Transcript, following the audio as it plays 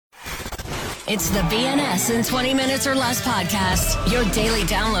It's the BNS in 20 Minutes or Less podcast. Your daily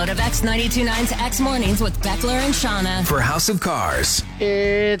download of X92.9's X Mornings with Beckler and Shauna. For House of Cars.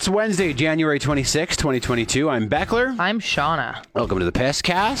 It's Wednesday, January 26, 2022. I'm Beckler. I'm Shauna. Welcome to the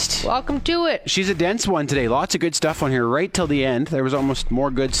Pestcast. Welcome to it. She's a dense one today. Lots of good stuff on here right till the end. There was almost more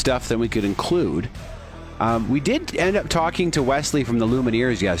good stuff than we could include. We did end up talking to Wesley from the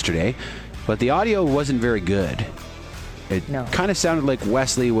Lumineers yesterday, but the audio wasn't very good. It kind of sounded like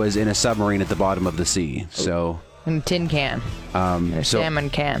Wesley was in a submarine at the bottom of the sea. So In a tin can. In a salmon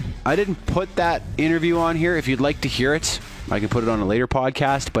can. I didn't put that interview on here. If you'd like to hear it, I can put it on a later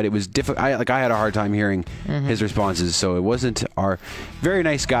podcast, but it was difficult. I had a hard time hearing his responses, so it wasn't our very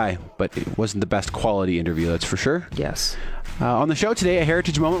nice guy, but it wasn't the best quality interview, that's for sure. Yes. On the show today, a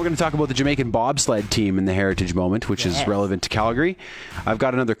Heritage Moment. We're going to talk about the Jamaican bobsled team in the Heritage Moment, which is relevant to Calgary. I've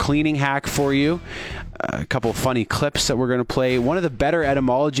got another cleaning hack for you. A couple of funny clips that we're going to play. One of the better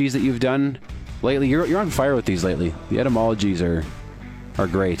etymologies that you've done lately. You're on fire with these lately. The etymologies are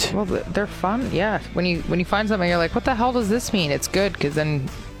great. Well, they're fun. Yeah. When you find something, you're like, what the hell does this mean? It's good because then,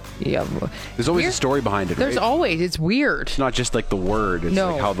 yeah. There's always a story behind it. There's right? always. It's weird. It's not just like the word. It's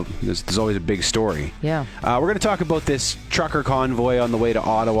like how there's always a big story. Yeah. We're going to talk about this trucker convoy on the way to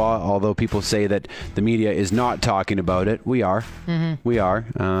Ottawa. Although people say that the media is not talking about it, we are. We are.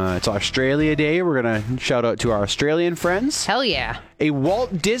 It's Australia Day. We're going to shout out to our Australian friends. Hell yeah. A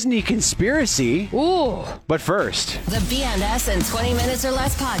Walt Disney conspiracy. Ooh. But first, The BNS in 20 Minutes or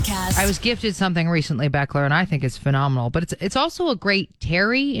Less podcast. I was gifted something recently, Beckler, and I think it's phenomenal. But it's also a great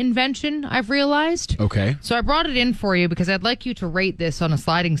Terry invention, I've realized. okay. So I brought it in for you because I'd like you to rate this on a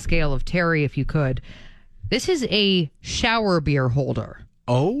sliding scale of Terry, if you could. This is a shower beer holder.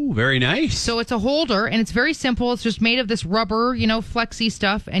 Oh, very nice. So it's a holder, and it's very simple. It's just made of this rubber, flexy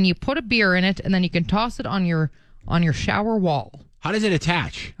stuff, and you put a beer in it, and then you can toss it on your shower wall. How does it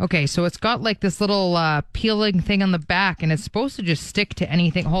attach? Okay, so it's got like this little peeling thing on the back, and it's supposed to just stick to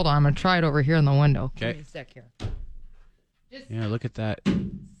anything. Hold on, I'm going to try it over here in the window. Okay. Give me a sec here. Yeah, look at that. Slam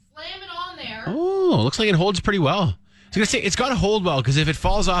it on there. Oh, looks like it holds pretty well. I was going to say, it's got to hold well, because if it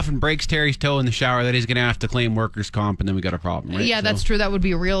falls off and breaks Terry's toe in the shower, then he's going to have to claim workers' comp, and then we got a problem, right? Yeah, that's true. That would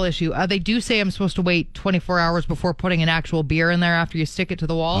be a real issue. They do say I'm supposed to wait 24 hours before putting an actual beer in there after you stick it to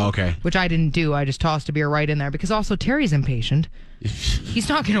the wall. Okay. Which I didn't do. I just tossed a beer right in there, because also Terry's impatient. He's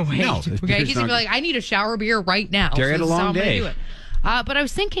not going to wait. No, okay, he's going to be like, I need a shower beer right now. Terry had a this is how long I'm gonna day. do it. But I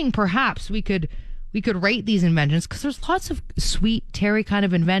was thinking perhaps we could rate these inventions, because there's lots of sweet Terry kind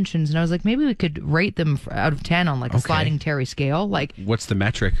of inventions, and I was like, maybe we could rate them out of 10 on like a sliding Terry scale. Like, what's the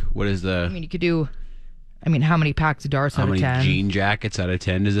metric? What is the... I mean, you could do, how many packs of darts out of 10? How many jean jackets out of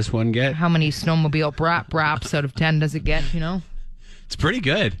 10 does this one get? How many snowmobile braps out of 10 does it get, It's pretty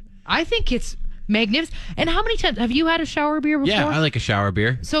good. I think it's magnificent. And how many times have you had a shower beer before? Yeah, I like a shower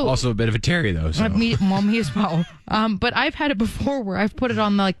beer. So- also a bit of a Terry, though. So. Me as well. But I've had it before where I've put it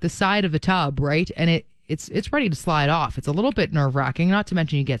on like the side of the tub, right? And it's ready to slide off. It's a little bit nerve-wracking, not to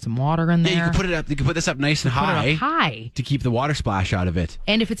mention you get some water in there. Yeah, you can put it up. You can put this up nice and Put it high up high. to keep the water splash out of it.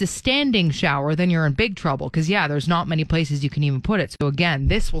 And if it's a standing shower, then you're in big trouble, because, there's not many places you can even put it. So, again,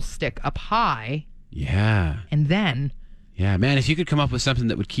 this will stick up high. Yeah. And then... Yeah, man, if you could come up with something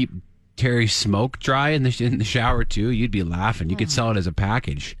that would keep Terry's smoke dry in the shower, too, you'd be laughing. You could sell it as a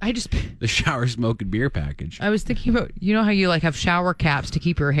package. The shower smoke and beer package. I was thinking about, how you like have shower caps to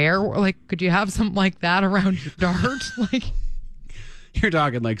keep your hair? Like, could you have something like that around your dart? Like, you're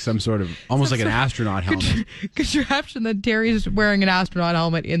talking like some sort of, almost like an astronaut helmet. Could you imagine that Terry's wearing an astronaut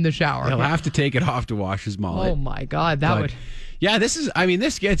helmet in the shower? He'll have to take it off to wash his mullet. Oh my God, would... Yeah, this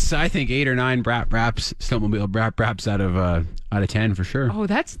gets, I think, 8 or 9 snowmobile braps out of 10 for sure. Oh,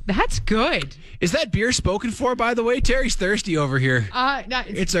 that's good. Is that beer spoken for, by the way? Terry's thirsty over here. No,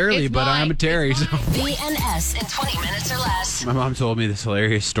 it's early, but I'm a Terry. So. BNS in 20 Minutes or Less. My mom told me this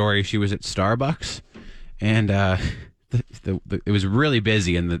hilarious story. She was at Starbucks, and it was really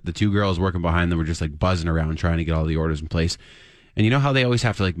busy, and the two girls working behind them were just like buzzing around trying to get all the orders in place. And you know how they always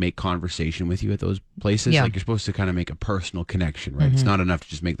have to like make conversation with you at those places? Yeah. Like you're supposed to kind of make a personal connection, right? It's not enough to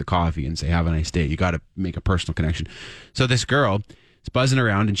just make the coffee and say, have a nice day. You got to make a personal connection. So this girl is buzzing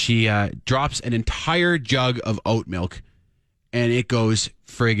around, and she drops an entire jug of oat milk, and it goes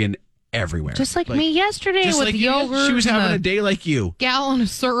friggin' evereverwer. Just like me yesterday with like the yogurt. She was and having the a day like you. gallon of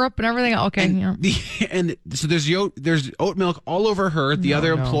syrup and everything. Okay. And so there's oat milk all over her, the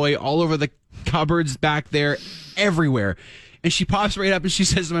other employee, all over the cupboards back there, everywhere. And she pops right up and she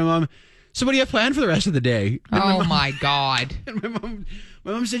says to my mom, "So what do you have planned for the rest of the day?" And my God. And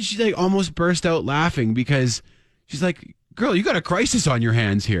my mom said she like almost burst out laughing because she's like, girl, you got a crisis on your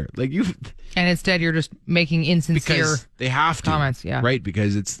hands here. Like And instead, you're just making insincere because they have to comments. Yeah, right.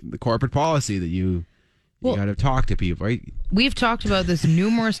 Because it's the corporate policy that you got to talk to people, right? We've talked about this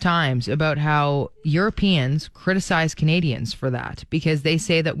numerous times about how Europeans criticize Canadians for that because they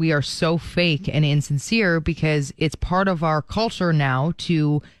say that we are so fake and insincere because it's part of our culture now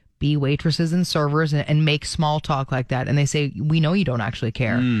to be waitresses and servers and make small talk like that. And they say, we know you don't actually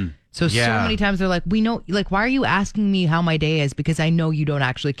care. So many times they're like, we know, like, why are you asking me how my day is? Because I know you don't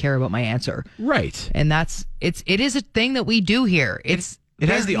actually care about my answer. Right. And it is a thing that we do here. It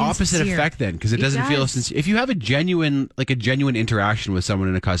has the opposite effect then, because it doesn't feel sincere. If you have a genuine interaction with someone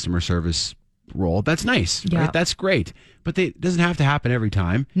in a customer service role, that's nice, right? That's great. But it doesn't have to happen every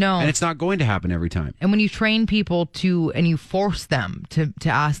time. No. And it's not going to happen every time. And when you train people and you force them to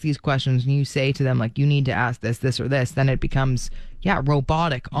ask these questions and you say to them, like, you need to ask this or this, then it becomes,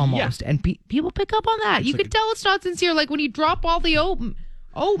 robotic almost. Yeah. And people pick up on that. You can tell it's not sincere. Like when you drop all the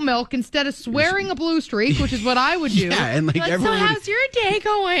oat milk instead of swearing a blue streak, which is what I would do. Yeah, and everyone so how's your day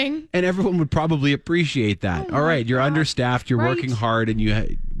going? And everyone would probably appreciate that. All right, you're understaffed, you're working hard,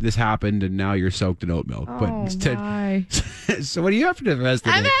 and this happened, and now you're soaked in oat milk. So what do you have for the rest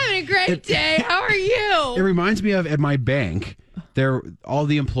of the day? I'm having a great day. How are you? It reminds me of at my bank, all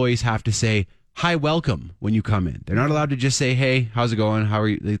the employees have to say, hi, welcome when you come in. They're not allowed to just say, hey, how's it going? How are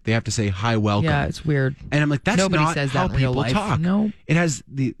you? They have to say, hi, welcome. Yeah, it's weird. And I'm like, that's Nobody not says how that in real people life. talk. No. It has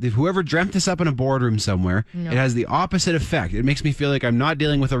whoever dreamt this up in a boardroom somewhere, it has the opposite effect. It makes me feel like I'm not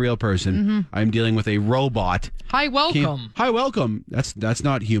dealing with a real person. I'm dealing with a robot. Hi, welcome. Hi, welcome. That's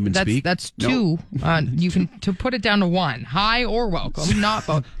not human speak. That's two. You can to put it down to one. Hi or welcome, not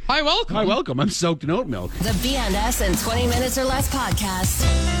both. Hi, welcome. Hi, welcome. I'm soaked in oat milk. The BNS in 20 Minutes or Less podcast.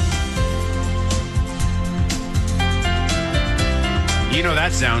 You know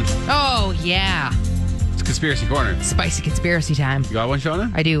that sound. Oh, yeah. It's Conspiracy Corner. Spicy conspiracy time. You got one,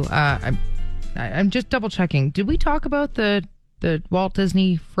 Shauna? I do. I'm just double checking. Did we talk about the Walt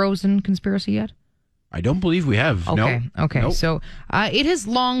Disney Frozen conspiracy yet? I don't believe we have. Okay. No. Okay. Nope. So it has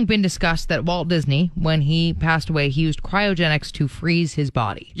long been discussed that Walt Disney, when he passed away, he used cryogenics to freeze his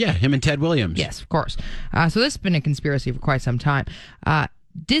body. Yeah, him and Ted Williams. Yes, of course. So this has been a conspiracy for quite some time.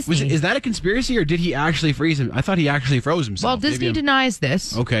 Disney. Is that a conspiracy, or did he actually freeze him? I thought he actually froze himself. Well, Disney denies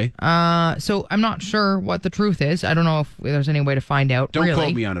this. Okay. So I'm not sure what the truth is. I don't know if there's any way to find out. Don't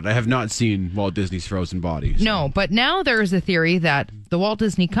quote me on it. I have not seen Walt Disney's frozen body. So. No, but now there is a theory that the Walt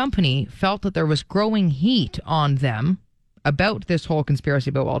Disney Company felt that there was growing heat on them about this whole conspiracy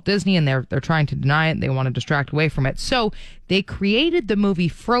about Walt Disney, and they're trying to deny it. They want to distract away from it. So they created the movie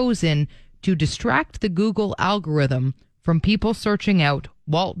Frozen to distract the Google algorithm from people searching out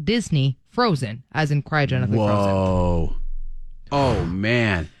Walt Disney Frozen, as in cryogenically frozen. Whoa. Oh,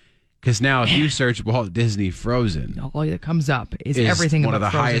 man. Because now if you search Walt Disney Frozen, all that comes up is everything one about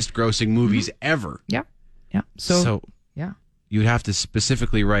of the Frozen. highest grossing movies ever. Yeah. Yeah. So yeah. You would have to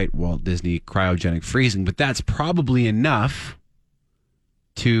specifically write Walt Disney cryogenic freezing, but that's probably enough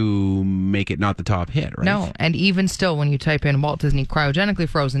to make it not the top hit, right? No, and even still, when you type in Walt Disney cryogenically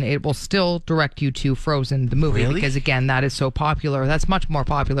frozen, it will still direct you to Frozen, the movie, Really? because again, that is so popular. That's much more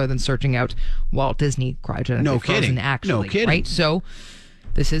popular than searching out Walt Disney cryogenically frozen, actually. No kidding. Right? So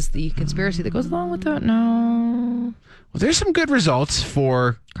this is the conspiracy that goes along with that. No. Well, there's some good results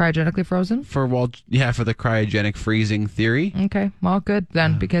for Cryogenically frozen? for the cryogenic freezing theory. Okay, well, good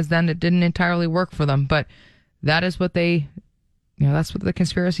then, because then it didn't entirely work for them. But that is what that's what the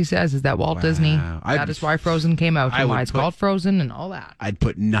conspiracy says, is that Walt Disney, that is why Frozen came out, and why it's called Frozen and all that. I'd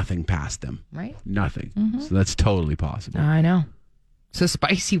put nothing past them. Right? Nothing. So that's totally possible. I know. It's a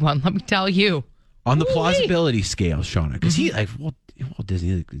spicy one, let me tell you. On the plausibility scale, Shauna, because Walt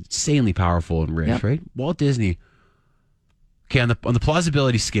Disney, like, insanely powerful and rich, right? Walt Disney. Okay, on the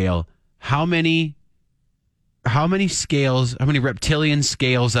plausibility scale, how many reptilian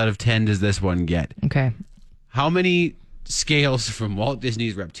scales out of 10 does this one get? Okay. How many scales from Walt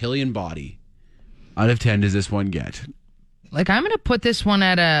Disney's reptilian body out of 10 does this one get? Like, I'm going to put this one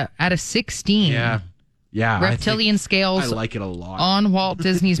at a 16. Yeah. Reptilian scales. I like it a lot. On Walt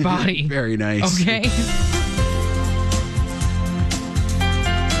Disney's body. Very nice. Okay.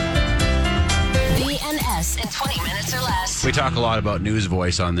 BNS in 20 minutes or less. We talk a lot about News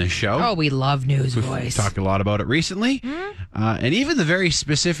Voice on this show. Oh, we love News Voice. We've talked a lot about it recently. And even the very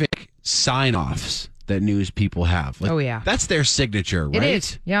specific sign-offs that news people have. Like, that's their signature, right? It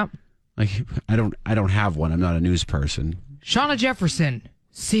is. Yeah. Like, I don't have one. I'm not a news person. Shauna Jefferson,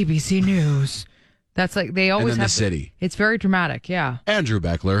 CBC News. That's like they always and then have the city. It's very dramatic. Yeah. Andrew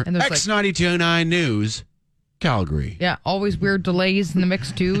Beckler, and X92.9 News, Calgary. Yeah, always weird delays in the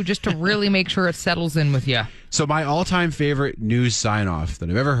mix too, just to really make sure it settles in with you. So my all-time favorite news sign-off that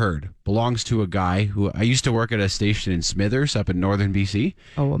I've ever heard belongs to a guy who I used to work at a station in Smithers up in northern BC.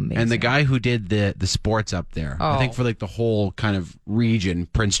 Oh, amazing. And the guy who did the sports up there, I think for like the whole kind of region,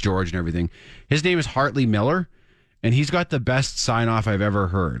 Prince George and everything. His name is Hartley Miller, and he's got the best sign-off I've ever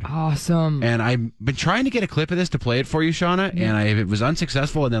heard. Awesome. And I've been trying to get a clip of this to play it for you, Shauna, and it was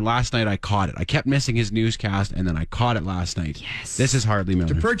unsuccessful. And then last night I caught it. I kept missing his newscast, and then I caught it last night. Yes. This is Hartley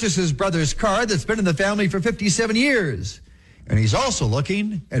Miller. To purchase his brother's car that's been in the family for 57 years. And he's also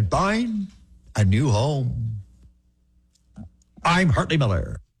looking at buying a new home. I'm Hartley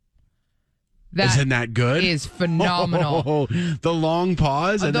Miller. Isn't that good? Is phenomenal. Oh, the long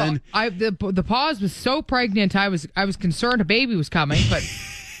pause and then the pause was so pregnant. I was concerned a baby was coming, but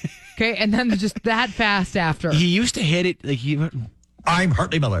okay, and then just that fast after. he used to hit it like I'm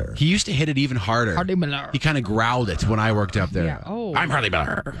Hartley Miller. he used to hit it even harder. Hartley Miller. He kind of growled it when I worked up there. Yeah. Oh, I'm Hartley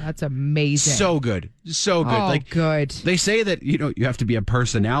Miller. That's amazing. So good. So good. Oh, like good. They say that you have to be a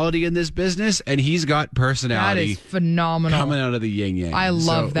personality in this business, and he's got That personality is phenomenal. coming out of the yin yang. I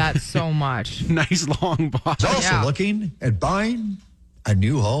love that so much. Nice long pause. He's also Yeah. looking at buying a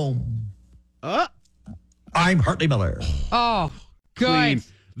new home. I'm Hartley Miller. Oh, good. Clean.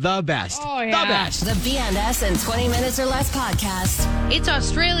 The best. Oh, yeah. The best. The BNS in 20 minutes or less podcast. It's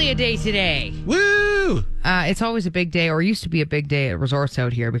Australia Day today. Woo! It's always a big day, or used to be a big day at resorts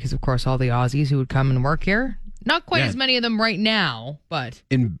out here because, of course, all the Aussies who would come and work here. Not quite Yeah. as many of them right now, but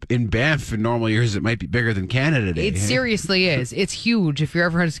In Banff, in normal years, it might be bigger than Canada Day. it seriously is. It's huge. If you're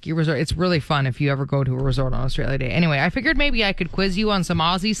ever at a ski resort, it's really fun if you ever go to a resort on Australia Day. Anyway, I figured maybe I could quiz you on some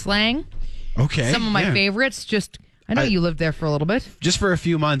Aussie slang. Okay. Some of my yeah. favorites. I know you lived there for a little bit. Just for a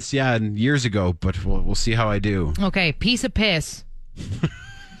few months, yeah, and years ago, but we'll see how I do. Okay, piece of piss.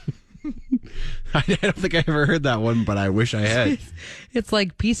 I don't think I ever heard that one, but I wish I had. It's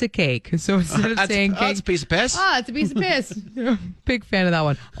like piece of cake. So instead of saying That's a cake, piece of piss. it's a piece of piss. Big fan of that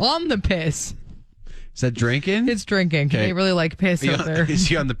one. On the piss. Is that drinking? It's drinking. Okay. They really like piss out there. Is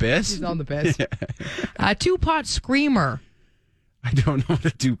he on the piss? He's on the piss. Two-pot screamer. I don't know what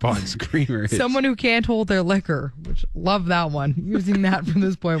a two-pot screamer is. Someone who can't hold their liquor. Which love that one. Using that from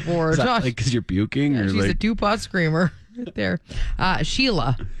this point forward. Is that Josh, like because you're puking? or she's like a two-pot screamer right there.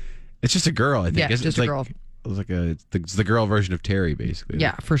 Sheila. It's just a girl, I think. Yeah, It's just like, a girl. It's like it's the girl version of Terry, basically.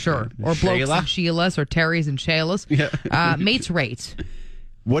 Yeah, for sure. Or blokes Shayla? and Sheilas or Terrys and Shaylas. Yeah. Mates rate.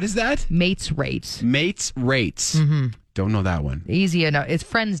 What is that? Mates rate. Mates rates. Mm-hmm. Don't know that one. Easy enough. It's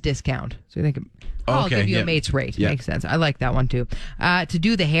friends discount. So you think, I'll Okay, give you yeah. a mate's rate. Yeah. Makes sense. I like that one too. To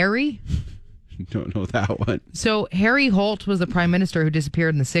do the Harry. Don't know that one. So Harry Holt was the prime minister who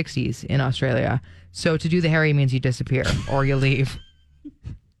disappeared in the 60s in Australia. So to do the Harry means you disappear or you leave.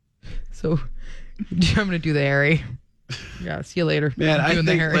 So I'm going to do the Harry. Yeah, see you later. Man, I'm I doing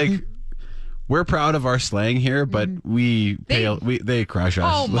the think Harry. like we're proud of our slang here, but they crush us.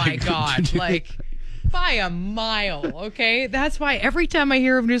 Oh my Like, God. Like by a mile. Okay. That's why every time I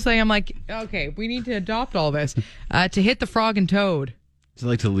hear of new slang, I'm like, okay, we need to adopt all this. To hit the frog and toad. Is it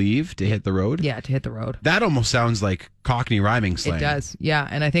like to leave, to hit the road? Yeah, to hit the road. That almost sounds like Cockney rhyming slang. It does, yeah,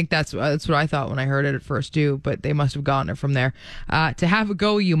 and I think that's what I thought when I heard it at first too. But they must have gotten it from there. To have a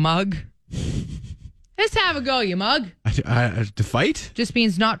go, you mug. Just have a go, you mug. To fight? Just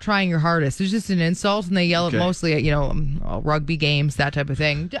means not trying your hardest. It's just an insult, and they yell it Okay. mostly at rugby games, that type of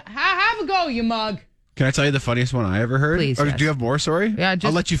thing. Have a go, you mug. Can I tell you the funniest one I ever heard? Please, Or yes. do you have more? Sorry. Yeah,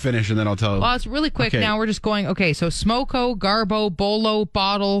 I'll let you finish and then I'll tell. Well, it's really quick. Okay. Now we're just going. Okay, so smoko, garbo, bolo,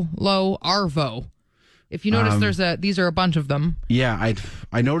 bottle, low, arvo. If you notice, these are a bunch of them. Yeah,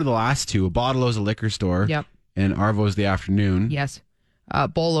 I know the last two. A bottle is a liquor store. Yep. And Arvo's the afternoon. Yes.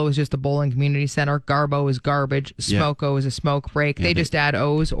 Bolo is just a bowling community center. Garbo is garbage. Smoko is a smoke break. They just add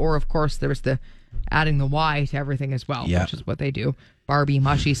O's, or of course there's adding the Y to everything as well, Yeah. which is what they do. Barbie,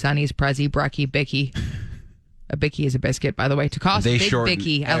 Mushy, Sunny's, Prezi, Brecky, Bicky. A Bicky is a biscuit, by the way. To cost They Big shorten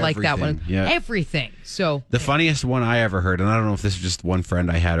Bicky. I like that one. everything, yeah. Everything. So The funniest one I ever heard, and I don't know if this was just one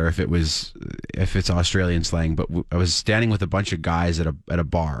friend I had or if it's Australian slang, but I was standing with a bunch of guys at a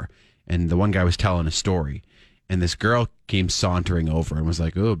bar, and the one guy was telling a story, and this girl came sauntering over and was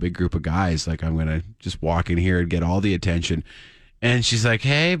like, "Oh, a big group of guys, like I'm gonna just walk in here and get all the attention." And she's like,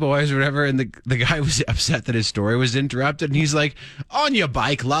 "Hey, boys," or whatever. And the guy was upset that his story was interrupted, and he's like, "On your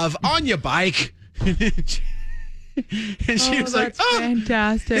bike, love, on your bike." And she was like, that's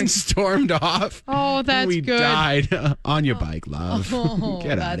fantastic. and stormed off. Oh, that's we good. died on your bike, love.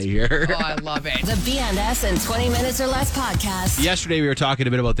 Get out of here. Oh, I love it. The BNS in 20 minutes or less podcast. Yesterday, we were talking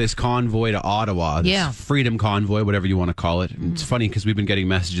a bit about this convoy to Ottawa, this Yeah. freedom convoy, whatever you want to call it. And it's funny because we've been getting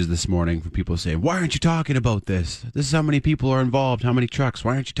messages this morning from people saying, why aren't you talking about this? This is how many people are involved, how many trucks.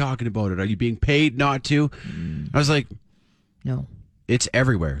 Why aren't you talking about it? Are you being paid not to? I was like, No. it's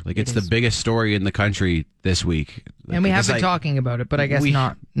everywhere. Like, it's the biggest story in the country this week. And we have This been talking about it, but I guess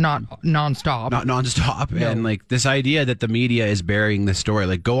not nonstop. Not nonstop. And like this idea that the media is burying this story,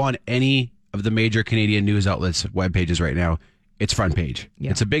 like go on any of the major Canadian news outlets' web pages right now. It's front page.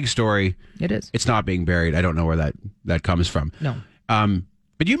 Yeah. It's a big story. It is. It's not being buried. I don't know where that comes from. No.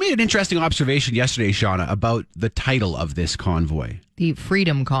 But you made an interesting observation yesterday, Shauna, about the title of this convoy. The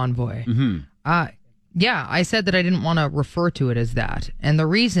Freedom Convoy. Mm-hmm. Yeah, I said that I didn't want to refer to it as that. And the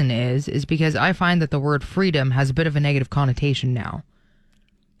reason is because I find that the word freedom has a bit of a negative connotation now.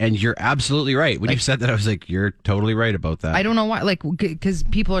 And you're absolutely right. When you said that, I was like, you're totally right about that. I don't know why, like, because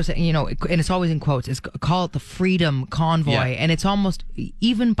people are saying, and it's always in quotes, call it the Freedom Convoy. Yeah. And it's almost,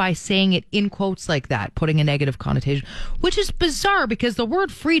 even by saying it in quotes like that, putting a negative connotation, which is bizarre because the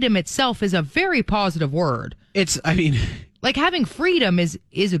word freedom itself is a very positive word. Like having freedom is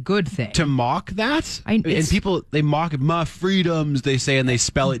a good thing. To mock that? And it's- people, they mock my freedoms, they say, and they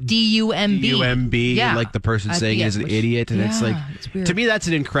spell it D-U-M-B. D-U-M-B, Yeah. like the person saying yeah, is an which- idiot. And it's like, it's weird. to me, that's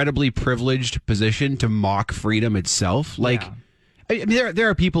an incredibly privileged position to mock freedom itself. Like, I mean, there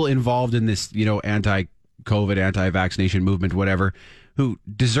are people involved in this, anti-COVID, anti-vaccination movement, whatever, who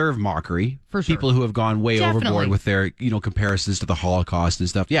deserve mockery. For sure. People who have gone way Definitely. overboard with their, comparisons to the Holocaust and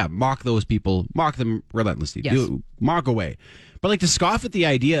stuff. Yeah, mock those people, mock them relentlessly. Yes. Mock away. But like to scoff at the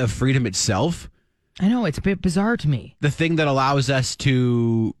idea of freedom itself, I know, it's a bit bizarre to me. the thing that allows us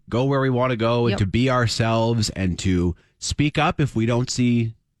to go where we want to go and Yep. to be ourselves and to speak up if we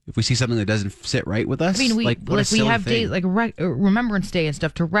see something that doesn't sit right with us. I mean, we what a silly have thing. days like Remembrance Day and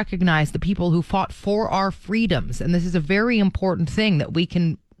stuff to recognize the people who fought for our freedoms, and this is a very important thing that we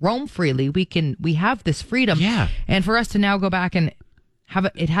can roam freely. We have this freedom, Yeah. And for us to now go back and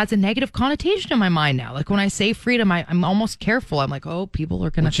it has a negative connotation in my mind now. Like when I say freedom, I'm almost careful. I'm like, oh, people are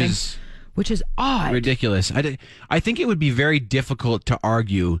going to think, which is odd, ridiculous. I think it would be very difficult to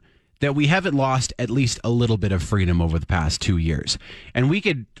argue that we haven't lost at least a little bit of freedom over the past 2 years. And we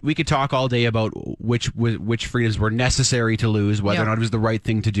could talk all day about which freedoms were necessary to lose, whether or not it was the right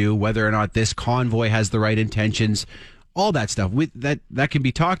thing to do, whether or not this convoy has the right intentions, all that stuff. That can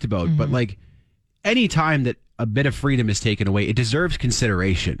be talked about. Mm-hmm. But like any time that a bit of freedom is taken away, it deserves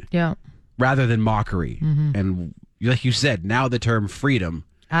consideration yeah. rather than mockery. Mm-hmm. And like you said, now the term freedom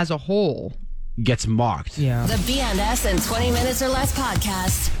As a whole, gets mocked. yeah. The BNS in 20 minutes or less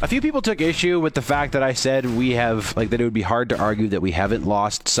podcast. A few people took issue with the fact that I said that it would be hard to argue that we haven't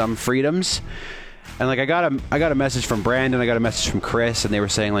lost some freedoms. And like I got a message from Brandon, I got a message from Chris, and they were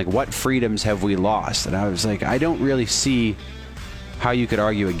saying like, what freedoms have we lost? And I was like, I don't really see how you could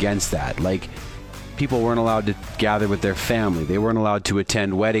argue against that. Like, people weren't allowed to gather with their family. They weren't allowed to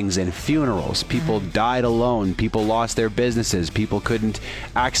attend weddings and funerals. People died alone. People lost their businesses. People couldn't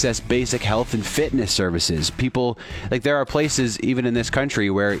access basic health and fitness services. People, like, there are places even in this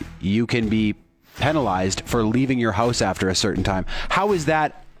country where you can be penalized for leaving your house after a certain time. How is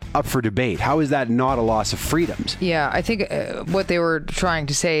that up for debate? How is that not a loss of freedoms? Yeah, I think what they were trying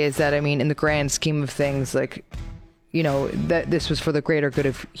to say is that, I mean, in the grand scheme of things, like, that this was for the greater good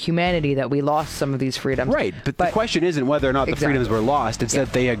of humanity that we lost some of these freedoms. Right, but the question isn't whether or not the freedoms were lost. It's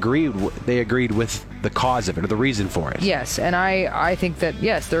that they agreed with the cause of it or the reason for it. Yes, and I think that,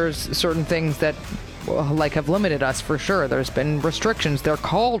 yes, there's certain things that have limited us for sure. There's been restrictions. They're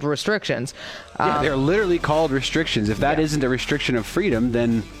called restrictions. Yeah, they're literally called restrictions. If that isn't a restriction of freedom,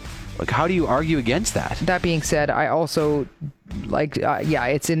 then how do you argue against that? That being said, I also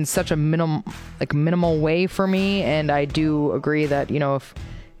it's in such a minimal way for me, and I do agree that if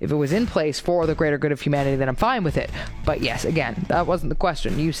it was in place for the greater good of humanity, then I'm fine with it. But yes, again, that wasn't the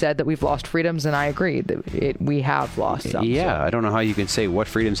question. You said that we've lost freedoms, and I agreed that we have lost some. Yeah, so. I don't know how you can say what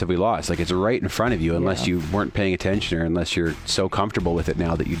freedoms have we lost. Like, it's right in front of you, unless you weren't paying attention or unless you're so comfortable with it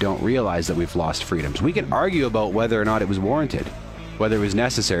now that you don't realize that we've lost freedoms. We can argue about whether or not it was warranted, whether it was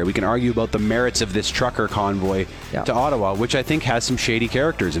necessary. We can argue about the merits of this trucker convoy to Ottawa, which I think has some shady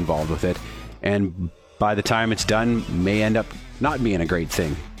characters involved with it. And by the time it's done, may end up not being a great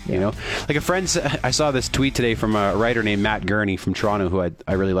thing. Like a friend, I saw this tweet today from a writer named Matt Gurney from Toronto, who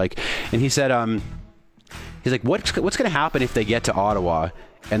I really like. And he said, he's like, what's going to happen if they get to Ottawa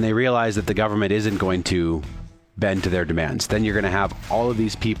and they realize that the government isn't going to bend to their demands? Then you're going to have all of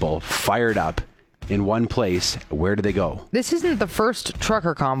these people fired up in one place, where do they go? This isn't the first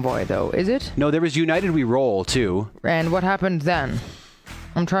trucker convoy, though, is it? No, there was United We Roll, too. And what happened then?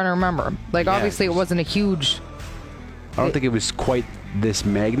 I'm trying to remember. Like, Yeah, obviously, it wasn't a huge... I don't think it was quite this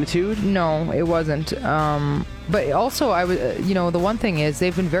magnitude. No, it wasn't. But also, I was, the one thing is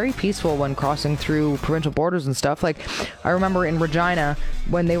they've been very peaceful when crossing through provincial borders and stuff. Like, I remember in Regina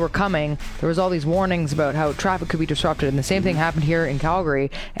when they were coming, there was all these warnings about how traffic could be disrupted, and the same thing happened here in Calgary.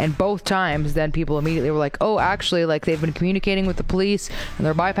 And both times, then people immediately were like, "Oh, actually, like they've been communicating with the police, and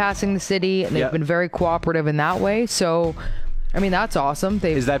they're bypassing the city, and they've been very cooperative in that way." So. I mean, that's awesome.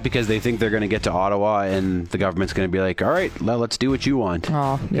 Is that because they think they're going to get to Ottawa and the government's going to be like, all right, let's do what you want?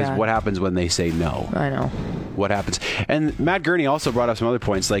 Oh, yeah. Because what happens when they say no? I know. What happens? And Matt Gurney also brought up some other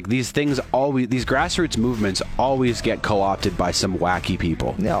points. Like these grassroots movements always get co-opted by some wacky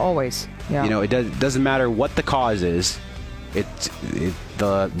people. Yeah, always. Yeah. It doesn't matter what the cause is.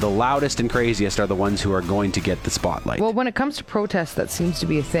 The loudest and craziest are the ones who are going to get the spotlight. Well, when it comes to protests, that seems to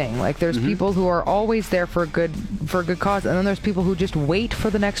be a thing. Like, there's people who are always there for a good cause, and then there's people who just wait for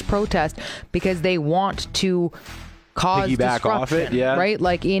the next protest because they want to cause piggyback disruption, off it, yeah. right?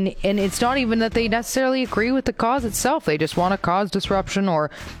 Like, and it's not even that they necessarily agree with the cause itself. They just want to cause disruption,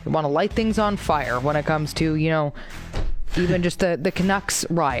 or they want to light things on fire when it comes to, even just the Canucks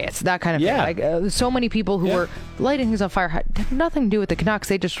riots, that kind of thing. Like, so many people who were lighting things on fire had nothing to do with the Canucks.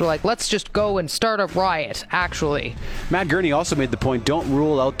 They just were like, let's just go and start a riot, actually. Matt Gurney also made the point, don't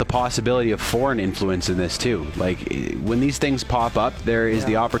rule out the possibility of foreign influence in this, too. Like, when these things pop up, there is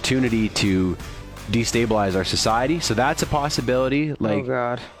the opportunity to destabilize our society. So that's a possibility. Like, oh,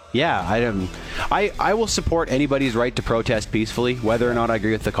 God. Yeah, I will support anybody's right to protest peacefully, whether or not I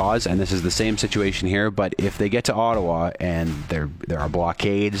agree with the cause, and this is the same situation here, but if they get to Ottawa and there are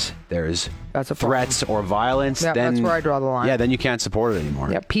blockades, there's threats or violence, then that's where I draw the line. Yeah, then you can't support it anymore.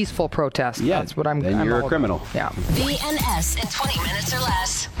 Yeah, peaceful protest. Yeah, that's what I'm then you're a criminal. About. Yeah. BNS in 20 minutes or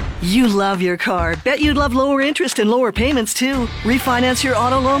less. You love your car. Bet you'd love lower interest and lower payments, too. Refinance your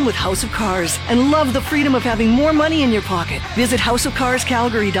auto loan with House of Cars and love the freedom of having more money in your pocket. Visit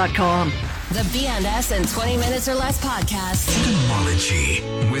houseofcarscalgary.com. The BNS in 20 minutes or less podcast. Etymology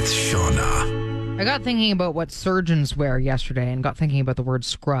with Shauna. I got thinking about what surgeons wear yesterday and got thinking about the word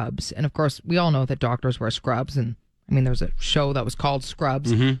scrubs. And of course, we all know that doctors wear scrubs. And I mean, there's a show that was called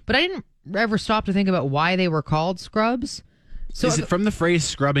Scrubs. But I didn't ever stop to think about why they were called scrubs. So is it from the phrase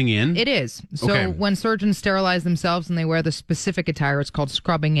scrubbing in? It is. So Okay. when surgeons sterilize themselves and they wear the specific attire, it's called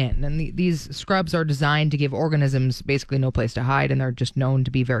scrubbing in. And these scrubs are designed to give organisms basically no place to hide, and they're just known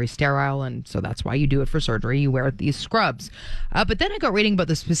to be very sterile. And so that's why you do it for surgery. You wear these scrubs. But then I got reading about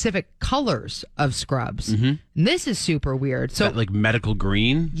the specific colors of scrubs. And this is super weird. So That, like medical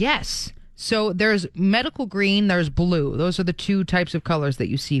green? yes. So there's medical green, there's blue. Those are the two types of colors that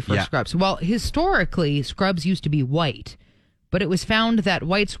you see for scrubs. Well, historically, scrubs used to be white. But it was found that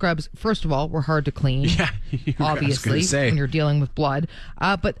white scrubs, first of all, were hard to clean. Yeah, obviously, when you're dealing with blood.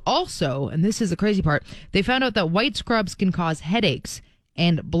 But also, and this is the crazy part, they found out that white scrubs can cause headaches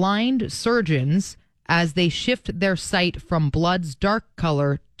and blind surgeons as they shift their sight from blood's dark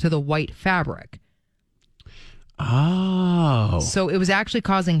color to the white fabric. Oh. So it was actually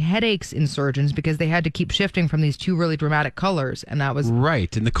causing headaches in surgeons because they had to keep shifting from these two really dramatic colors, and that was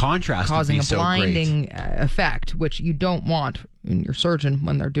right. And the contrast causing would be a so blinding great. effect, which you don't want in your surgeon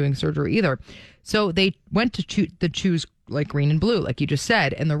when they're doing surgery either. So they went to choose like green and blue, like you just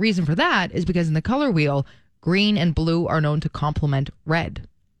said, and the reason for that is because in the color wheel, green and blue are known to complement red.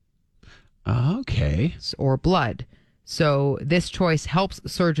 Okay. Or blood. So this choice helps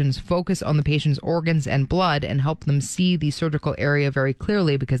surgeons focus on the patient's organs and blood and help them see the surgical area very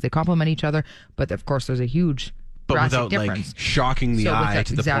clearly because they complement each other. But of course, there's a huge But drastic without difference. like shocking the eye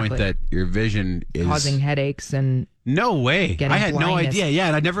to the point that your vision is causing headaches and no way. getting I had no blindness. idea. Yeah,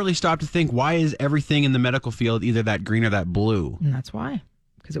 and I never really stopped to think, why is everything in the medical field either that green or that blue? And that's why.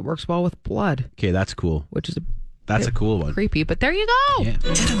 Because it works well with blood, Okay, that's cool. which is That's a cool one. creepy. But there you go. Yeah.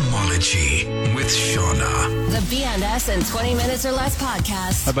 Etymology with Shauna. The BNS in 20 minutes or less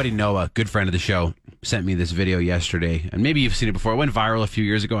podcast. My buddy Noah, good friend of the show, sent me this video yesterday, and maybe you've seen it before. It went viral a few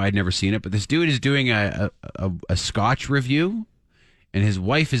years ago. I'd never seen it, but this dude is doing a scotch review, and his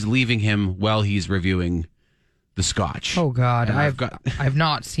wife is leaving him while he's reviewing the scotch. Oh God, And I've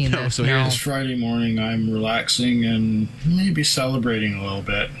not seen No, this. so no. here's- This Friday morning, I'm relaxing and maybe celebrating a little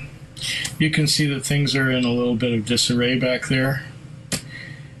bit. You can see that things are in a little bit of disarray back there.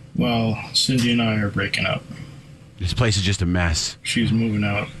 Well, Cindy and I are breaking up. This place is just a mess. She's moving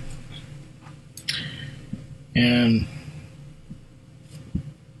out. And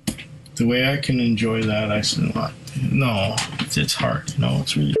the way I can enjoy that, I said, "What? No, it's hard. No,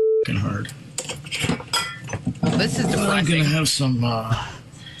 it's really fucking hard." this is I'm going depressing. to have some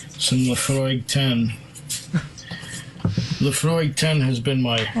Lefroy 10. Lefroy 10 has been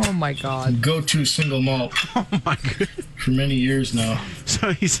my Oh my God. go-to single malt Oh my god. for many years now,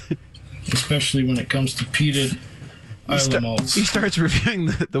 So especially when it comes to peated Isla malts. he starts reviewing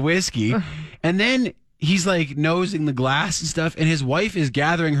the whiskey, and then he's like nosing the glass and stuff, and his wife is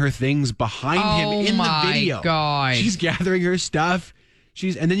gathering her things behind him Oh in the my video. God. She's gathering her stuff.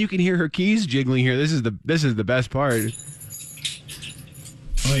 And then you can hear her keys jiggling here. This is the best part.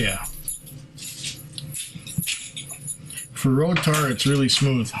 Oh yeah. For road tar, it's really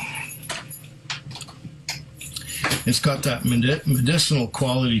smooth. It's got that medicinal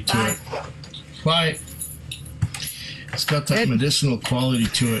quality to it. Bye. It's got that medicinal quality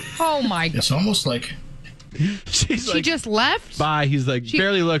to it. Oh my God. It's almost like She's She like, just left? bye. He's like,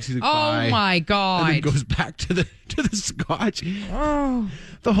 barely looks. He's like, bye. Oh my God. And then goes back to the scotch. Oh.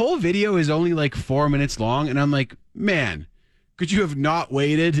 The whole video is only like 4 minutes long, and I'm like, man, could you have not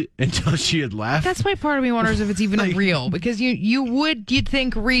waited until she had left? That's why part of me wonders if it's even real, because you'd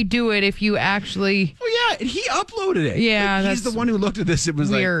think redo it if you actually. Oh yeah, and he uploaded it. Yeah, Like, he's that's the one who looked at this and was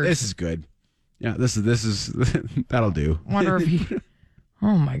weird. like, "This is good. Yeah, this is that'll do." Wonder if he.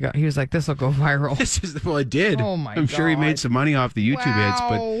 Oh my God. He was like, this will go viral. Well, it did. Oh, my I'm sure he God. made some money off the YouTube hits, Wow.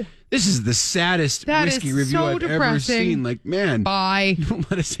 but this is the saddest That whiskey is review so I've ever depressing. seen. Like, man, Bye. don't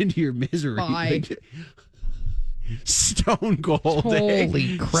let us into your misery. Bye. Like, stone cold.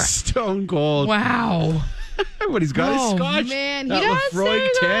 Holy crap. Stone cold. Wow. What he's got is Oh, scotch. man. He That does Lefroy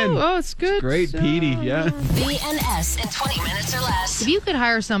say 10. that. Oh, it's good. Great So- peaty, yeah. BNS in 20 minutes or less. If you could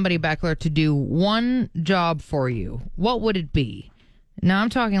hire somebody, Beckler, to do one job for you, what would it be? Now, I'm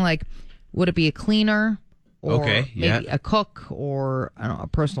talking like, would it be a cleaner? Or Okay, maybe yeah. a cook or I don't know, a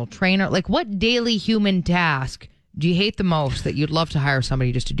personal trainer? Like, what daily human task do you hate the most that you'd love to hire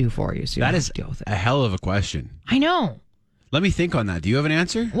somebody just to do for you? So you That don't is have to deal with it. a hell of a question. I know. Let me think on that. Do you have an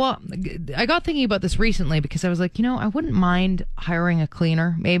answer? Well, I got thinking about this recently because I was like, I wouldn't mind hiring a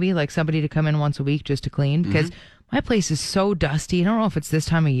cleaner, maybe like somebody to come in once a week just to clean, because my place is so dusty. I don't know if it's this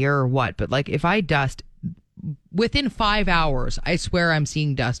time of year or what, but like if I dust within 5 hours, I swear I'm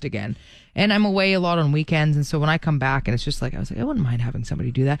seeing dust again. And I'm away a lot on weekends. And so when I come back and it's just like, I was like, I wouldn't mind having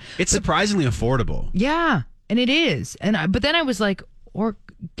somebody do that. It's surprisingly affordable. Yeah. And it is. But then I was like, or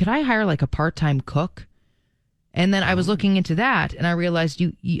could I hire like a part-time cook? And then I was looking into that, and I realized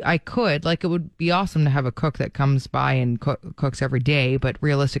I could. Like, it would be awesome to have a cook that comes by and cooks every day, but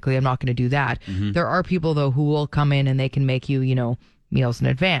realistically, I'm not going to do that. There are people, though, who will come in and they can make you, meals in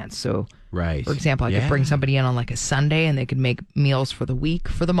advance. So, Right. for example, I could bring somebody in on like a Sunday, and they could make meals for the week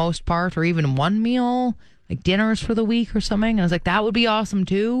for the most part, or even one meal, like dinners for the week or something. And I was like, that would be awesome,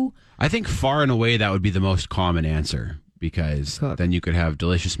 too. I think far and away that would be the most common answer, because Cook. then you could have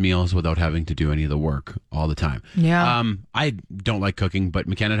delicious meals without having to do any of the work all the time. Yeah. I don't like cooking, but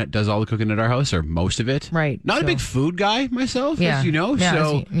McKenna does all the cooking at our house, or most of it. Right, Not so- a big food guy myself, Yeah. as you know. Yeah,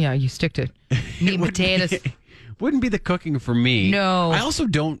 so you stick to meat and potatoes. wouldn't be the cooking for me. No. I also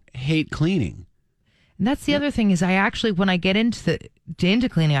don't hate cleaning. And that's the other thing is I actually, when I get into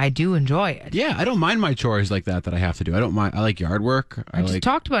cleaning, I do enjoy it. Yeah, I don't mind my chores like that I have to do. I don't mind. I like yard work. I just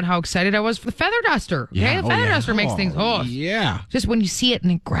talked about how excited I was for the feather duster. Okay, Yeah, the feather yeah. duster makes things. Oh, yeah. just when you see it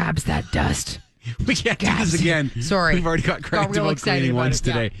and it grabs that dust. We can't do this again. Sorry, We've already got cracked real about excited cleaning about once it.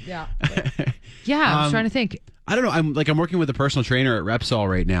 today. Yeah. Yeah, I was trying to think. I don't know. I'm working with a personal trainer at Repsol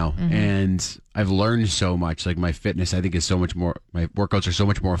right now, Mm-hmm. and I've learned so much. Like, my fitness, I think, is so much more. My workouts are so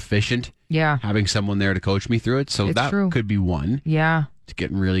much more efficient. Yeah, Having someone there to coach me through it, so It's that true. could be one yeah, to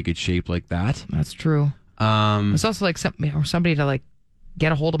get in really good shape like that. that's true. It's also like somebody to like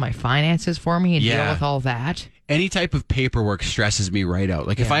get a hold of my finances for me and deal Yeah. with all that. Any type of paperwork stresses me right out.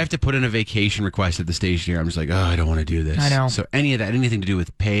 Like, if Yeah. I have to put in a vacation request at the station here, I'm just like, oh, I don't want to do this. I know. So any of that, anything to do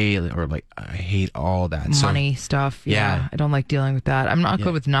with pay or like, I hate all that. So, Money stuff. Yeah. Yeah. I don't like dealing with that. I'm not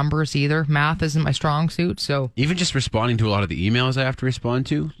good with numbers either. Math isn't my strong suit. So even just responding to a lot of the emails I have to respond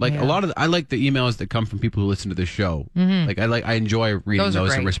to, like Yeah. a lot of, I like the emails that come from people who listen to the show. Like I enjoy reading Those are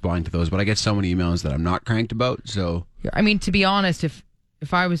those and great. responding to those, but I get so many emails that I'm not cranked about. So I mean, to be honest, if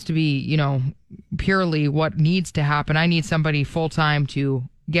I was to be, purely what needs to happen, I need somebody full time to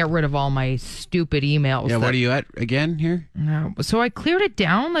get rid of all my stupid emails. yeah, that- what are you at again here? So I cleared it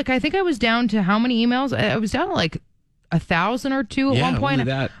down. Like, I think I was down to how many emails? I was down to like 1,000 or two at Yeah, one point.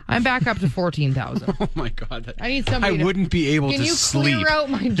 only that. I'm back up to 14,000. Oh my god, I need somebody. I wouldn't be able Can to you sleep. clear out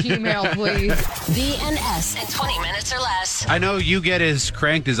my Gmail, please? BNS in 20 minutes or less. I know you get as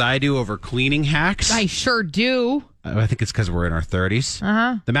cranked as I do over cleaning hacks. I sure do. I think it's because we're in our 30s.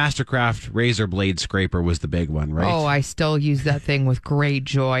 The Mastercraft razor blade scraper was the big one, right? Oh, I still use that thing with great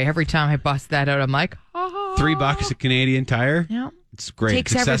joy. Every time I bust that out, I'm like, ha ha. $3 a Canadian Tire. Yeah. It's great.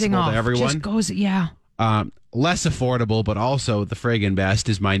 Takes It's everything accessible off. to everyone. Just goes, yeah. Less affordable, but also the friggin' best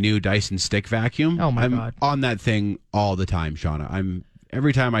is my new Dyson stick vacuum. Oh, my I'm God. on that thing all the time, Shauna.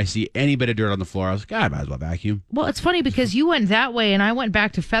 Every time I see any bit of dirt on the floor, I was like, I might as well vacuum. Well, it's funny because you went that way and I went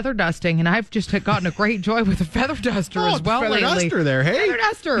back to feather dusting, and I've just gotten a great joy with a feather duster as well feather lately. duster there, hey? Feather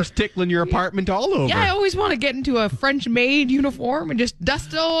duster. It's tickling your apartment all over. Yeah, I always want to get into a French maid uniform and just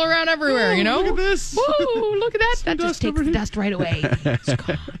dust it all around everywhere, you know? Look at this. Woo, look at that. That dust just takes over the here. dust right away. It's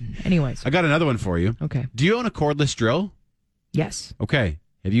gone. Anyways. I got another one for you. Okay. Do you own a cordless drill? Yes. Okay.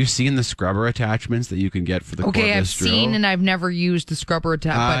 Have you seen the scrubber attachments that you can get for the cordless Okay, I've drill? seen and I've never used the scrubber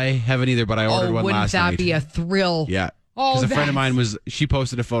attachment. I haven't either, but I ordered one wouldn't last that night. be a thrill? Yeah. Oh, Because a friend of that's- mine she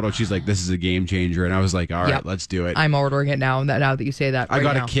posted a photo. She's like, this is a game changer. And I was like, all right, Yep. let's do it. I'm ordering it now that you say that. I right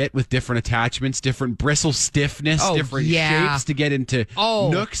got now. a kit with different attachments, different bristle stiffness, Oh, different yeah. shapes to get into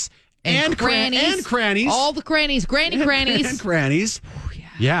Oh. nooks and crannies. All the crannies. Granny crannies. And crannies.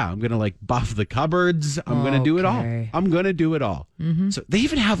 Yeah, I'm going to like buff the cupboards. I'm going to do it all. Okay. I'm going to do it all. Mm-hmm. So they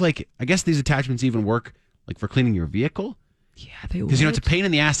even have I guess these attachments even work like for cleaning your vehicle. Yeah, they would. Because, it's a pain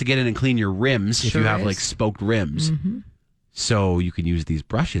in the ass to get in and clean your rims if Sure you have is. spoked rims. Mm-hmm. So you can use these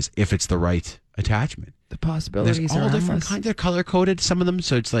brushes if it's the right attachment. The possibilities There's are all different endless. kinds. They're color coded, some of them.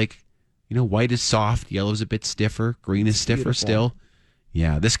 So it's white is soft, yellow is a bit stiffer, green is stiffer beautiful. still.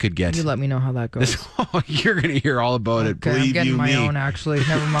 Yeah, this could get. You let me know how that goes. You're going to hear all about it. Okay, Believe I'm getting you my me. own, actually.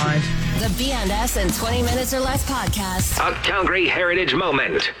 Never mind. The BNS in 20 Minutes or Less podcast. A Calgary Heritage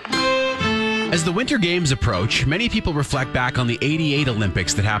Moment. As the Winter Games approach, many people reflect back on the '88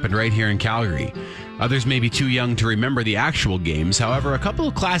 Olympics that happened right here in Calgary. Others may be too young to remember the actual games. However, a couple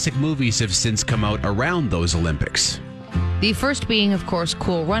of classic movies have since come out around those Olympics. The first being, of course,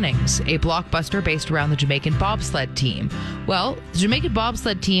 Cool Runnings, a blockbuster based around the Jamaican bobsled team. Well, the Jamaican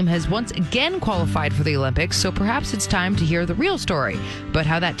bobsled team has once again qualified for the Olympics, so perhaps it's time to hear the real story about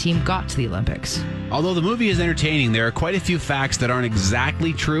how that team got to the Olympics. Although the movie is entertaining, there are quite a few facts that aren't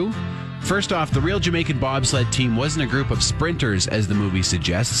exactly true. First off, the real Jamaican bobsled team wasn't a group of sprinters, as the movie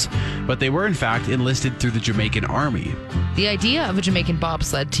suggests, but they were in fact enlisted through the Jamaican Army. The idea of a Jamaican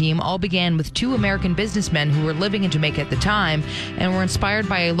bobsled team all began with two American businessmen who were living in Jamaica at the time and were inspired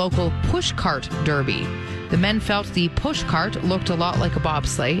by a local pushcart derby. The men felt the pushcart looked a lot like a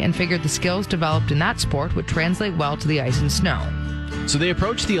bobsleigh and figured the skills developed in that sport would translate well to the ice and snow. So they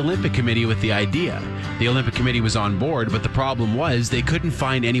approached the Olympic Committee with the idea. The Olympic Committee was on board, but the problem was they couldn't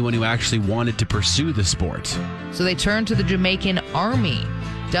find anyone who actually wanted to pursue the sport. So they turned to the Jamaican Army.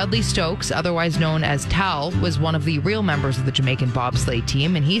 Dudley Stokes, otherwise known as Tal, was one of the real members of the Jamaican bobsleigh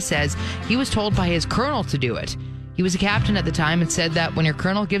team, and he says he was told by his colonel to do it. He was a captain at the time and said that when your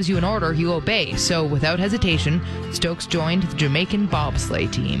colonel gives you an order, you obey. So without hesitation, Stokes joined the Jamaican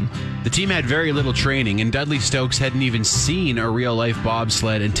bobsleigh team. The team had very little training, and Dudley Stokes hadn't even seen a real-life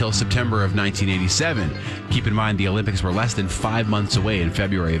bobsled until September of 1987. Keep in mind, the Olympics were less than 5 months away in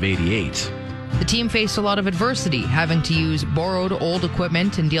February of '88. The team faced a lot of adversity, having to use borrowed old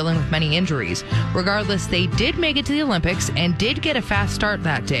equipment and dealing with many injuries. Regardless, they did make it to the Olympics and did get a fast start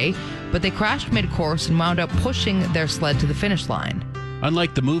that day, but they crashed mid-course and wound up pushing their sled to the finish line.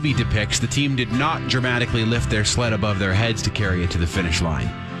 Unlike the movie depicts, the team did not dramatically lift their sled above their heads to carry it to the finish line.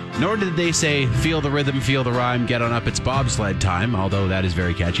 Nor did they say, feel the rhythm, feel the rhyme, get on up, it's bobsled time, although that is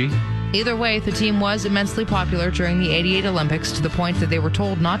very catchy. Either way, the team was immensely popular during the '88 Olympics to the point that they were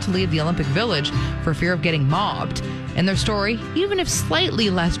told not to leave the Olympic Village for fear of getting mobbed. And their story, even if slightly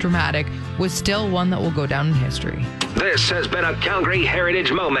less dramatic, was still one that will go down in history. This has been a Calgary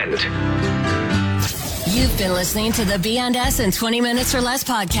Heritage Moment. You've been listening to the B&S in 20 Minutes or Less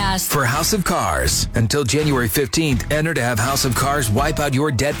podcast. For House of Cars. Until January 15th, enter to have House of Cars wipe out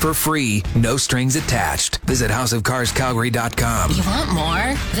your debt for free. No strings attached. Visit houseofcarscalgary.com. You want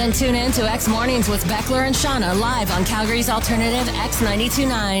more? Then tune in to X Mornings with Beckler and Shauna live on Calgary's alternative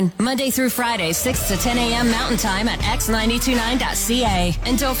X92.9. Monday through Friday, 6 to 10 a.m. Mountain Time at x929.ca.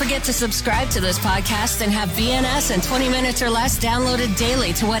 And don't forget to subscribe to this podcast and have BNS in 20 Minutes or Less downloaded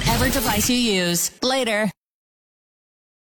daily to whatever device you use. Later.